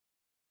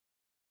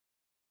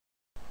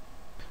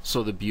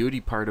So the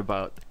beauty part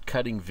about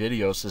cutting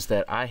videos is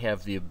that I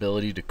have the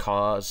ability to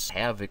cause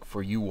havoc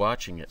for you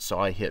watching it. So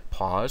I hit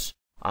pause,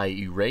 I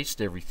erased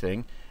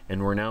everything,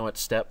 and we're now at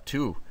step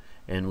 2.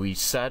 And we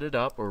set it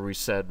up, or we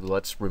said,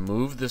 let's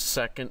remove the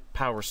second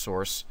power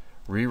source,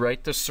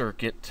 rewrite the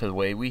circuit to the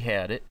way we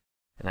had it.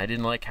 And I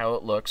didn't like how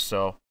it looked,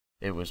 so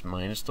it was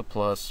minus the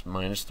plus,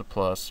 minus the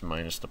plus,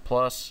 minus the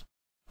plus.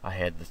 I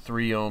had the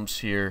 3 ohms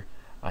here,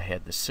 I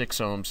had the 6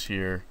 ohms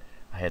here,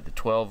 I had the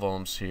 12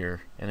 ohms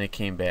here, and it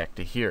came back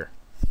to here.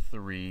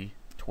 3,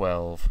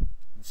 12,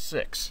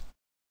 6.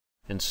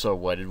 And so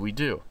what did we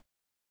do?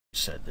 We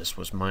said this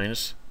was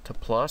minus to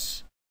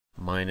plus,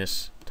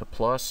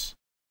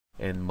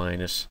 and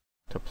minus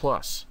to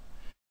plus.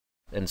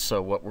 And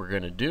so what we're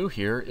going to do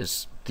here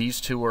is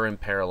these two are in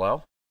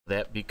parallel.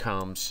 That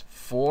becomes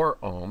 4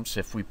 ohms.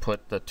 If we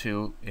put the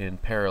 2 in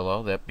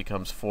parallel, that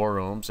becomes 4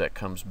 ohms. That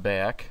comes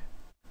back.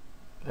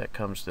 That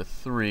comes to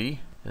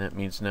 3. And that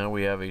means now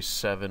we have a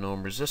 7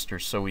 ohm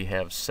resistor. So we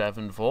have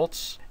 7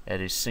 volts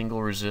at a single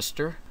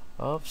resistor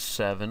of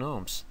 7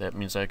 ohms. That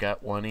means I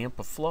got 1 amp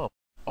of flow.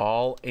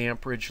 All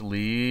amperage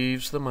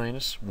leaves the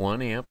minus.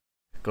 1 amp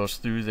goes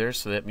through there.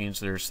 So that means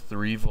there's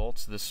 3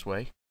 volts this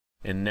way.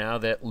 And now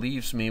that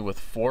leaves me with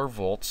 4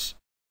 volts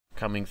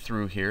coming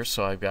through here.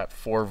 So I've got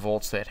 4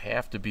 volts that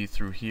have to be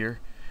through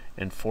here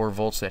and 4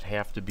 volts that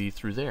have to be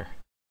through there.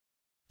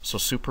 So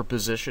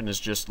superposition is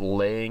just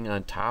laying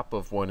on top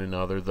of one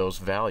another those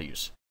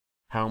values.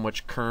 How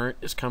much current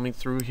is coming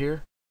through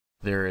here?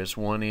 There is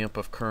 1 amp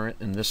of current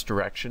in this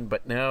direction,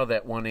 but now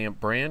that 1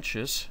 amp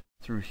branches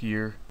through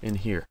here and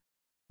here.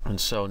 And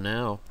so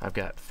now I've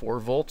got 4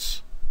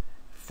 volts,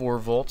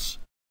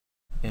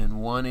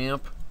 and 1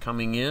 amp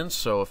coming in.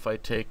 So if I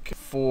take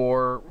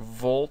 4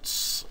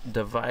 volts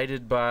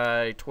divided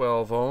by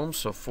 12 ohms,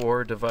 so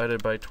 4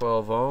 divided by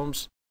 12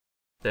 ohms,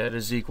 that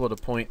is equal to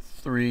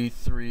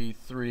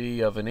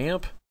 0.333 of an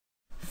amp.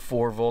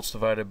 4 volts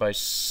divided by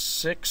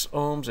 6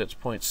 ohms, it's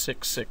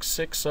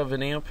 0.666 of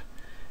an amp.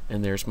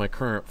 And there's my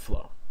current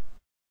flow.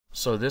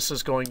 So this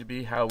is going to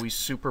be how we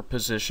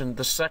superposition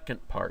the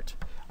second part.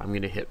 I'm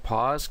going to hit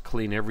pause,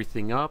 clean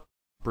everything up,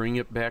 bring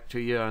it back to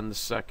you on the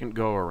second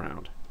go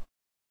around.